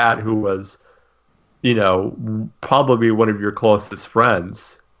like that who was, probably one of your closest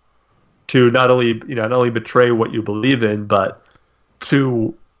friends to not only betray what you believe in, but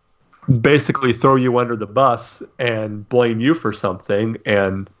to basically throw you under the bus and blame you for something.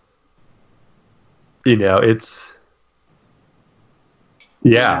 And it's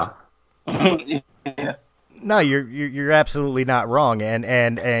yeah. Yeah. No, you're absolutely not wrong,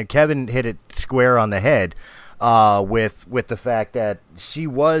 and Kevin hit it square on the head with the fact that she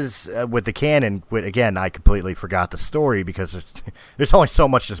was with the canon. Again, I completely forgot the story because there's only so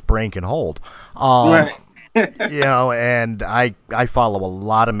much this brain can hold. Right. And I follow a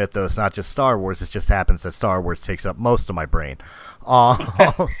lot of mythos, not just Star Wars. It just happens that Star Wars takes up most of my brain.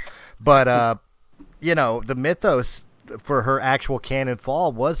 But the mythos for her actual canon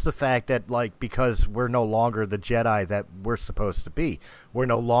fall was the fact that, like, because we're no longer the Jedi that we're supposed to be, we're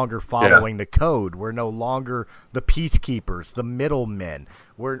no longer following the code, we're no longer the peacekeepers, the middlemen,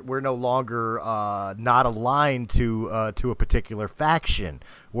 we're no longer not aligned to a particular faction,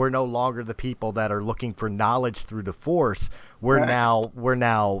 we're no longer the people that are looking for knowledge through the Force. We're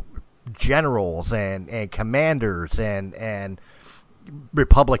now generals and commanders and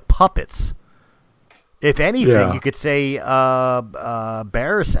Republic puppets. If anything, you could say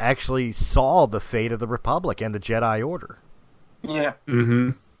Barriss actually saw the fate of the Republic and the Jedi Order. Yeah.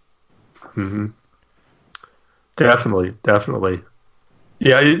 Definitely.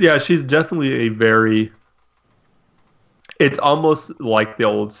 Yeah, she's definitely a very... It's almost like the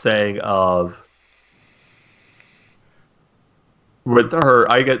old saying of... With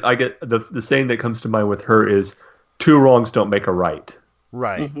her, I get the saying that comes to mind with her is, 2 wrongs don't make a right.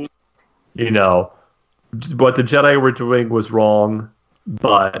 Right. Mm-hmm. What the Jedi were doing was wrong,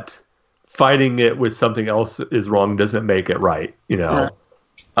 but fighting it with something else is wrong doesn't make it right. Yes,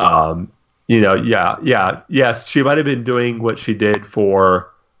 she might have been doing what she did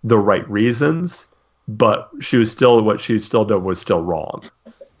for the right reasons, but what she still did was still wrong.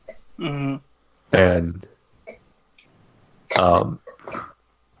 Mm-hmm. And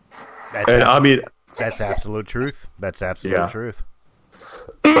that's absolute truth. That's absolute truth.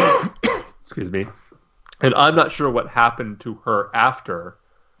 Excuse me. And I'm not sure what happened to her after.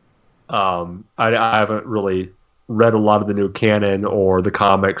 I haven't really read a lot of the new canon or the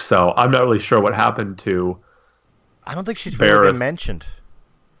comics, so I'm not really sure what happened to. I don't think she's really been mentioned.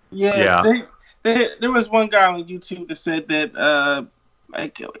 Yeah. There was one guy on YouTube that said that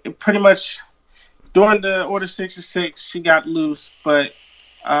pretty much during the Order 66 she got loose, but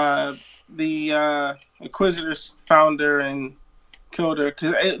the Inquisitors found her and killed her,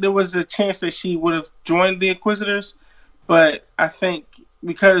 because there was a chance that she would have joined the Inquisitors, but I think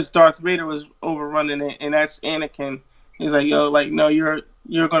because Darth Vader was overrunning it, and that's Anakin, he's like, no, you're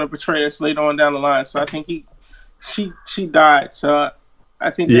going to betray us later on down the line. So I think she died. So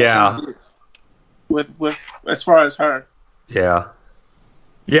I think with as far as her. Yeah,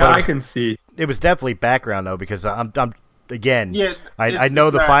 I can see it was definitely background though, because I'm again. Yeah, I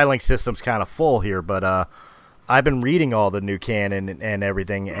know the filing system's kind of full here, but I've been reading all the new canon and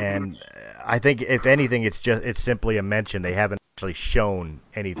everything, and I think if anything, it's simply a mention. They haven't actually shown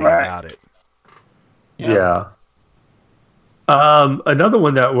anything about it. Yeah. Another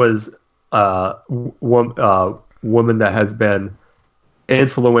one that was woman that has been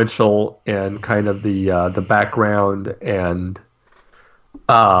influential in kind of the background, and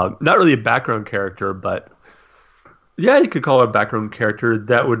not really a background character, but yeah, you could call her a background character.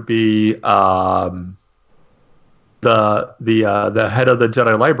 That would be the head of the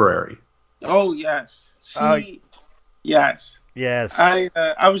Jedi Library. Oh yes, yes.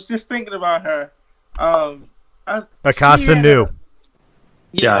 I was just thinking about her. Akasa knew.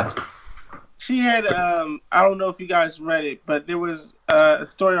 Yeah. She had I don't know if you guys read it, but there was a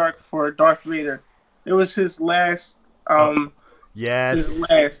story arc for Darth Vader. It was his last his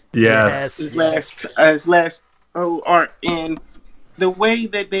last arc, and the way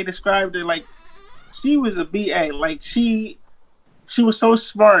that they described her, like, she was a BA. Like, she was so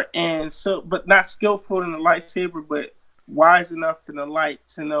smart and but not skillful in the lightsaber, but wise enough in the light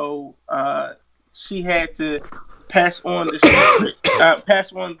to know she had to pass on the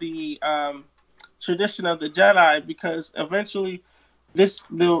tradition of the Jedi, because eventually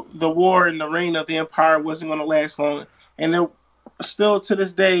the war and the reign of the Empire wasn't going to last long, and there still to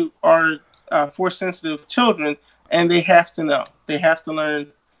this day are Force sensitive children, and they have to know. They have to learn.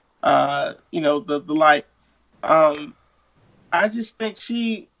 The light. I just think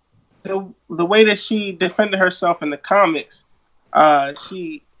the way that she defended herself in the comics,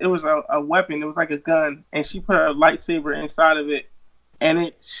 it was a weapon. It was like a gun, and she put her lightsaber inside of it, and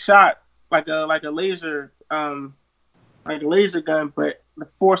it shot like a laser gun, but the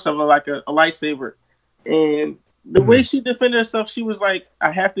force of a lightsaber. And the way she defended herself, she was like,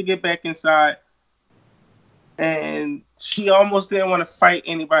 I have to get back inside. And she almost didn't want to fight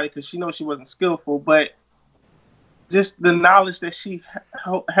anybody because she knows she wasn't skillful. But just the knowledge that she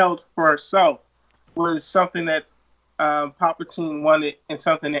held for herself was something that Palpatine wanted and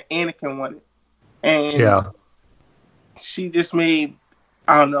something that Anakin wanted. And she just made,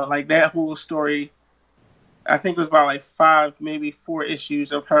 I don't know, like that whole story. I think it was about like 5, maybe 4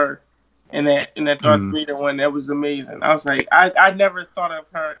 issues of her in that Darth Vader one. That was amazing. I was like, I never thought of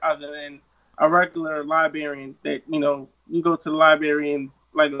her other than a regular librarian that, you know, you go to the library and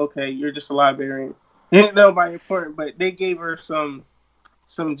like, okay, you're just a librarian. Didn't know about important, but they gave her some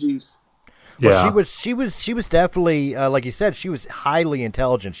juice. Well, she was definitely like you said, she was highly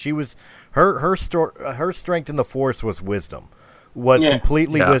intelligent. She was her strength in the Force was wisdom. Was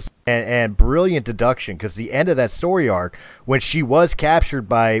completely wisdom and brilliant deduction, because the end of that story arc, when she was captured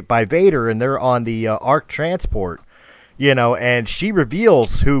by Vader and they're on the Ark transport, you know, and she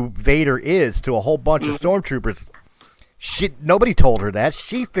reveals who Vader is to a whole bunch of stormtroopers. Nobody told her that.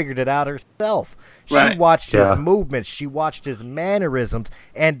 She figured it out herself. She watched his movements. She watched his mannerisms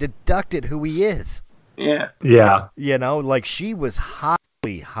and deducted who he is. Yeah. Yeah. You know, like she was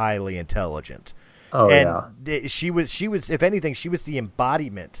highly intelligent. Oh, and she was, if anything, she was the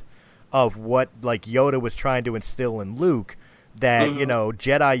embodiment of what like Yoda was trying to instill in Luke, that, you know,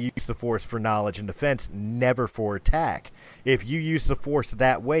 Jedi use the Force for knowledge and defense, never for attack. If you use the Force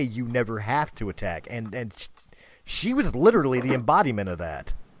that way, you never have to attack. And she was literally the embodiment of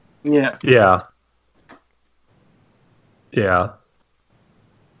that. Yeah. Yeah. Yeah.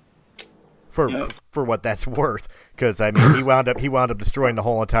 For what that's worth, because I mean, he wound up destroying the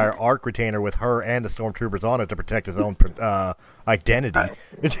whole entire Ark retainer with her and the stormtroopers on it to protect his own identity.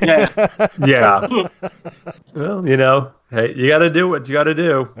 Yeah. Well, you know, hey, you got to do what you got to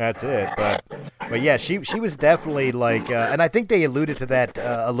do. That's it. But yeah, she was definitely like, and I think they alluded to that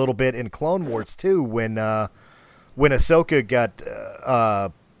a little bit in Clone Wars too, when Ahsoka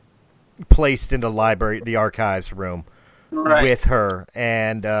got placed in the archives room. With her,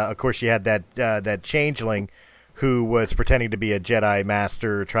 and of course she had that changeling who was pretending to be a Jedi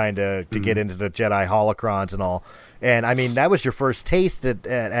master, trying to get into the Jedi holocrons and all. And I mean, that was your first taste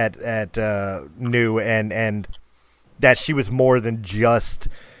at New, and that she was more than just,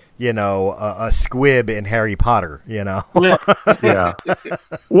 you know, a squib in Harry Potter, you know. Yeah.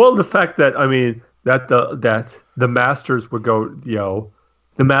 Well, the fact that, I mean, that the masters would go, you know,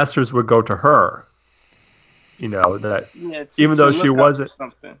 the masters would go to her. You know, that even though she wasn't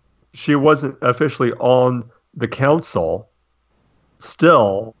officially on the council,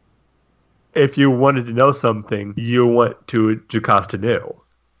 still, if you wanted to know something, you went to Jocasta Nu.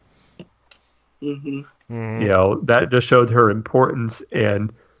 You know, that just showed her importance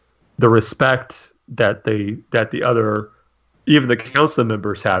and the respect that the other, even the council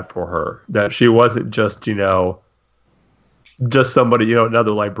members had for her. That she wasn't just, you know, just somebody, you know,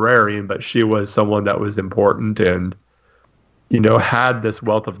 another librarian, but she was someone that was important and, you know, had this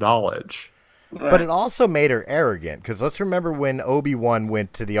wealth of knowledge. But it also made her arrogant, because let's remember when Obi-Wan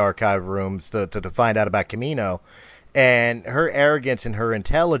went to the archive rooms to find out about Kamino, and her arrogance and her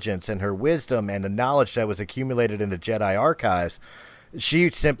intelligence and her wisdom and the knowledge that was accumulated in the Jedi archives,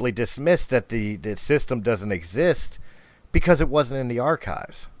 she simply dismissed that the system doesn't exist because it wasn't in the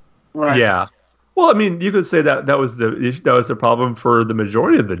archives. Right. Yeah. Well, I mean, you could say that was the problem for the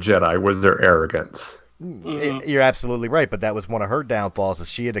majority of the Jedi, was their arrogance. You're absolutely right, but that was one of her downfalls, is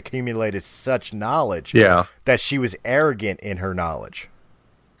she had accumulated such knowledge that she was arrogant in her knowledge.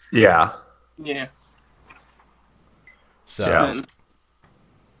 Yeah. Yeah. So,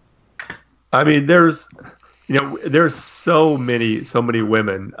 I mean, there's so many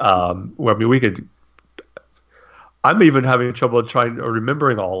women. I mean, we could. I'm even having trouble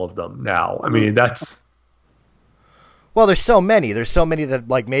remembering all of them now. I mean, that's. Well, there's so many. There's so many that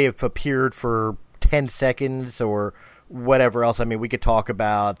like may have appeared for 10 seconds or whatever else. I mean, we could talk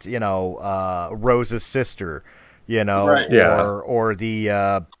about, you know, Rose's sister, you know, or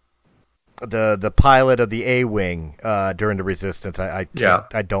the pilot of the A-Wing during the Resistance. I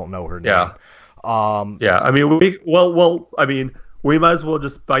don't know her name. Yeah. I mean, we might as well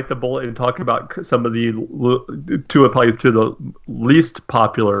just bite the bullet and talk about some of the the least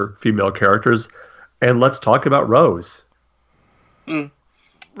popular female characters, and let's talk about Rose. I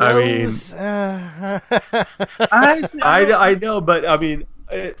mean, I know, but I mean,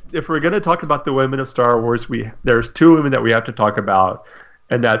 if we're going to talk about the women of Star Wars, there's 2 women that we have to talk about,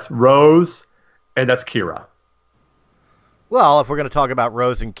 and that's Rose, and that's Qi'ra. Well, if we're going to talk about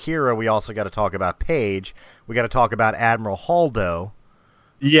Rose and Qi'ra, we also got to talk about Paige. We got to talk about Admiral Holdo.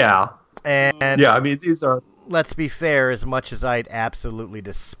 Yeah. And yeah, I mean, these are... Let's be fair, as much as I'd absolutely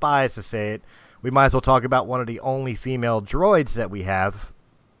despise to say it, we might as well talk about one of the only female droids that we have.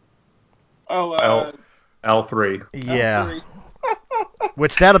 Oh, L3. Yeah. L3.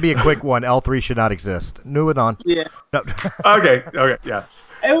 Which, that'll be a quick one. L3 should not exist. Moving on. Yeah. No. Okay, yeah.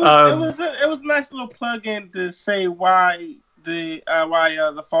 It was a nice little plug-in to say why the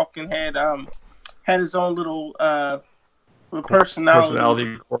Falcon had his own little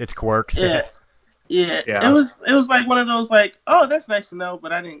personality. It's quirks. Yeah. It was like one of those like, oh, that's nice to know,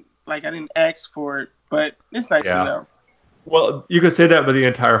 but I didn't ask for it, but it's nice to know. Well, you could say that with the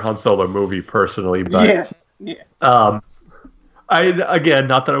entire Han Solo movie, personally, but I again,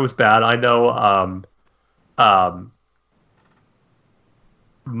 not that it was bad. I know,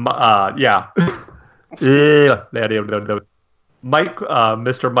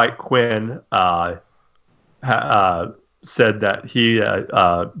 Mr. Mike Quinn said that he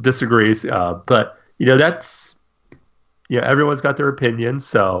disagrees, but that's everyone's got their opinion,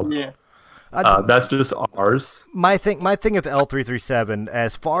 so that's just ours. My thing with L337,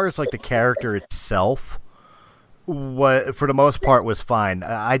 as far as like the character itself, for the most part was fine.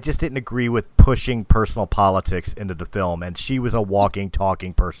 I just didn't agree with pushing personal politics into the film, and she was a walking,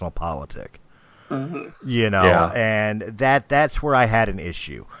 talking personal politic. Mm-hmm. And that's where I had an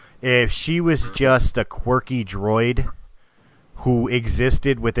issue. If she was just a quirky droid who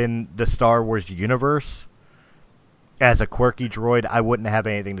existed within the Star Wars universe as a quirky droid, I wouldn't have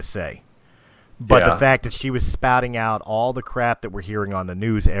anything to say. But the fact that she was spouting out all the crap that we're hearing on the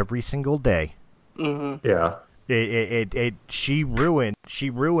news every single day, she ruined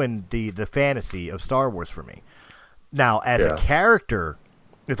the fantasy of Star Wars for me. Now, as a character,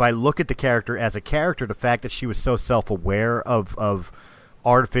 if I look at the character as a character, the fact that she was so self-aware of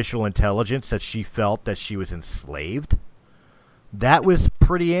artificial intelligence that she felt that she was enslaved, that was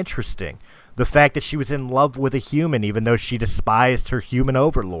pretty interesting. The fact that she was in love with a human, even though she despised her human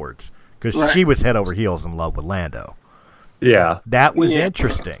overlords, because she was head over heels in love with Lando. Yeah, that was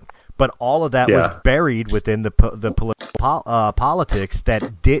interesting. But all of that was buried within the political politics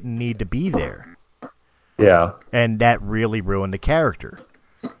that didn't need to be there. Yeah, and that really ruined the character.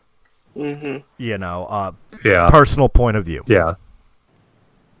 Mm-hmm. Personal point of view. No,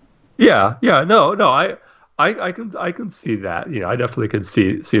 I can see that. I definitely can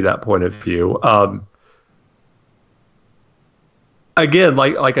see that point of view. Again,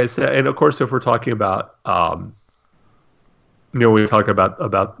 like I said, and of course, if we're talking about, we talk about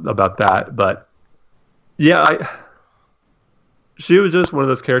that, but she was just one of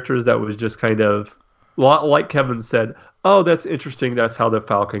those characters that was just kind of, like Kevin said, oh, that's interesting. That's how the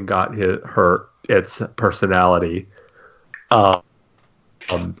Falcon got its personality.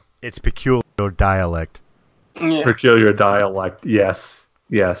 Its peculiar dialect. Yeah. Peculiar dialect, yes.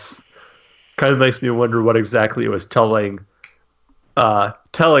 Kind of makes me wonder what exactly it was telling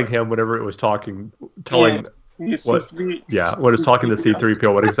him whenever it was talking, what it's talking to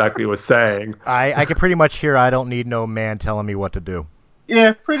C-3PO, what exactly it was saying. I can pretty much hear, I don't need no man telling me what to do.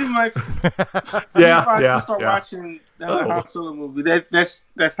 Yeah, pretty much. Start watching the Han Solo movie. That's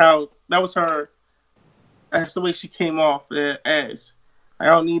how, that was her, that's the way she came off as. I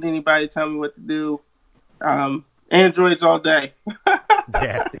don't need anybody to tell me what to do. Androids all day.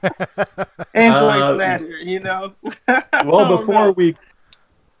 Yeah. Androids matter, Well, before we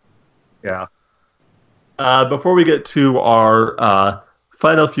get to our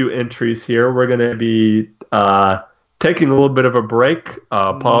final few entries here, we're going to be taking a little bit of a break,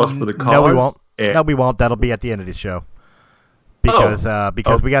 pause for the cause. No, we won't. No, we won't. That'll be at the end of the show. Because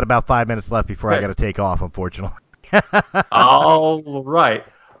we got about 5 minutes left before I got to take off, unfortunately. All right.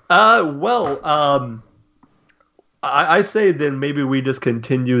 I say then maybe we just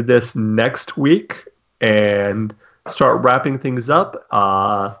continue this next week and start wrapping things up.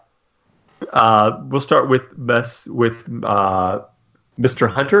 We'll start with Mr.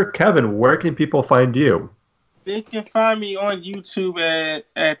 Hunter. Kevin, where can people find you? They can find me on YouTube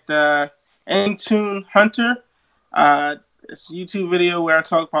at Entune Hunter. It's a YouTube video where I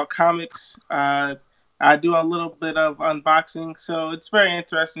talk about comics. I do a little bit of unboxing, so it's very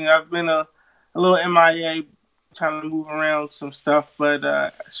interesting. I've been a little MIA trying to move around some stuff, but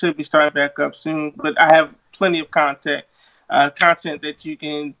I should be starting back up soon. But I have plenty of content that you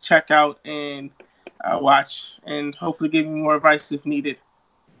can check out and watch, and hopefully give me more advice if needed.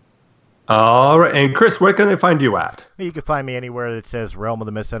 All right. And Chris, where can they find you at? You can find me anywhere that says Realm of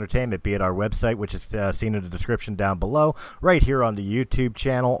the Mist Entertainment, be it our website, which is seen in the description down below, right here on the YouTube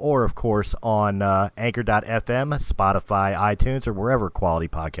channel, or, of course, on Anchor.fm, Spotify, iTunes, or wherever quality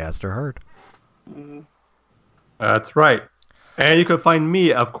podcasts are heard. That's right. And you can find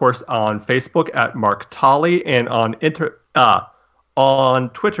me, of course, on Facebook at Mark Tolley and on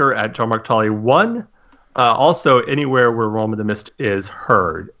Twitter at John Mark Tolley 1. Also, anywhere where Realm of the Mist is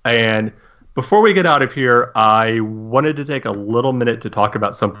heard. And before we get out of here, I wanted to take a little minute to talk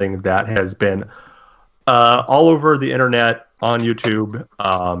about something that has been all over the internet, on YouTube.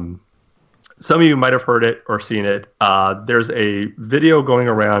 Some of you might have heard it or seen it. There's a video going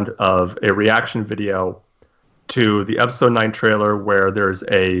around of a reaction video to the episode 9 trailer where there's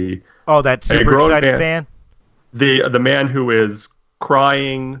that super excited fan? The man who is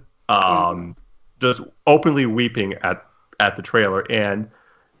crying, just openly weeping at the trailer. And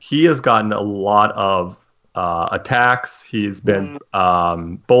he has gotten a lot of attacks. He's been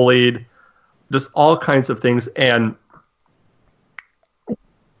bullied, just all kinds of things. And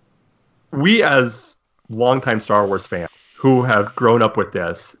we, as longtime Star Wars fans who have grown up with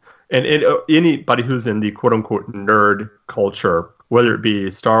this, and anybody who's in the quote-unquote nerd culture, whether it be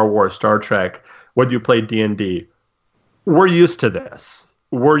Star Wars, Star Trek, whether you play D&D, we're used to this.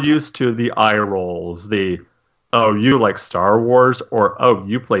 We're used to the eye rolls, oh, you like Star Wars, or oh,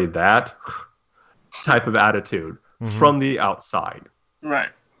 you play that type of attitude from the outside. Right.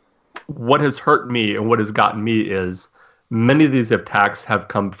 What has hurt me and what has gotten me is many of these attacks have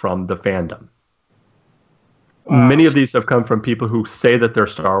come from the fandom. Many of these have come from people who say that they're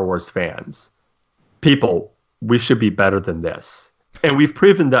Star Wars fans. People, we should be better than this. And we've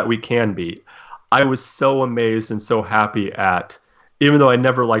proven that we can be. I was so amazed and so happy at, even though I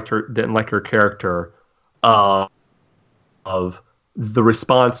never didn't like her character, of the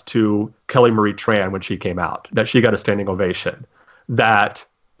response to Kelly Marie Tran when she came out, that she got a standing ovation, that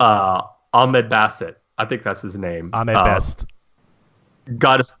Ahmed Bassett, I think that's his name, Ahmed Best,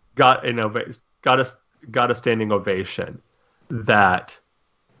 got a standing ovation, that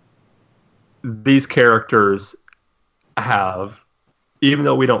these characters have, even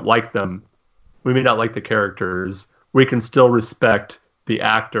though we don't like them, we may not like the characters, we can still respect the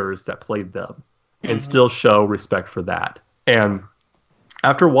actors that played them and still show respect for that. And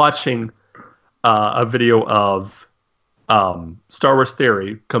after watching a video of Star Wars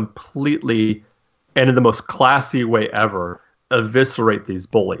Theory completely, and in the most classy way ever, eviscerate these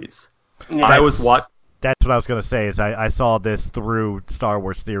bullies, That's what I was going to say. Is I saw this through Star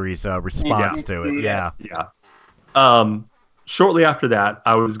Wars Theory's response to it. Yeah. Shortly after that,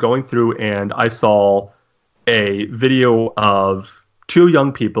 I was going through and I saw a video of 2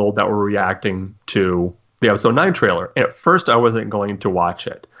 young people that were reacting to the episode 9 trailer. And at first, I wasn't going to watch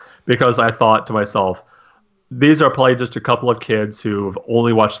it because I thought to myself, these are probably just a couple of kids who've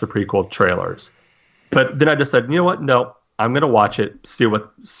only watched the prequel trailers. But then I decided, you know what? No, I'm going to watch it, see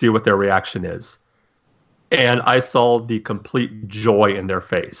what their reaction is. And I saw the complete joy in their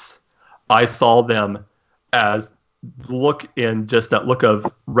face. I saw them as look in just that look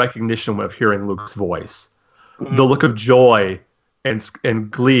of recognition of hearing Luke's voice, the look of joy and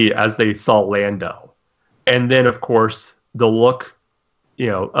glee as they saw Lando, and then of course the look,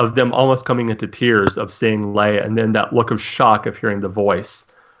 of them almost coming into tears of seeing Leia, and then that look of shock of hearing the voice,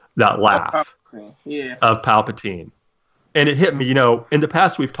 that laugh of Palpatine. And it hit me. In the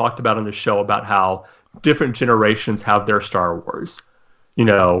past we've talked about on the show about how different generations have their Star Wars.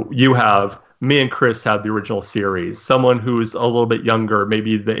 You have me and Chris have the original series. Someone who's a little bit younger,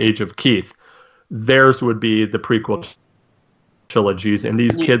 maybe the age of Keith, theirs would be the prequel trilogies, and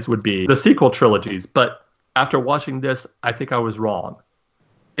these kids would be the sequel trilogies. But after watching this, I think I was wrong.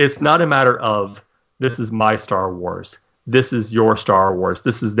 It's not a matter of this is my Star Wars, this is your Star Wars,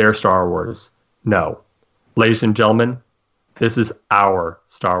 this is their Star Wars. No. Ladies and gentlemen, this is our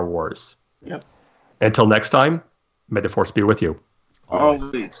Star Wars. Yep. Until next time, may the Force be with you.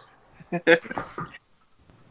 Always.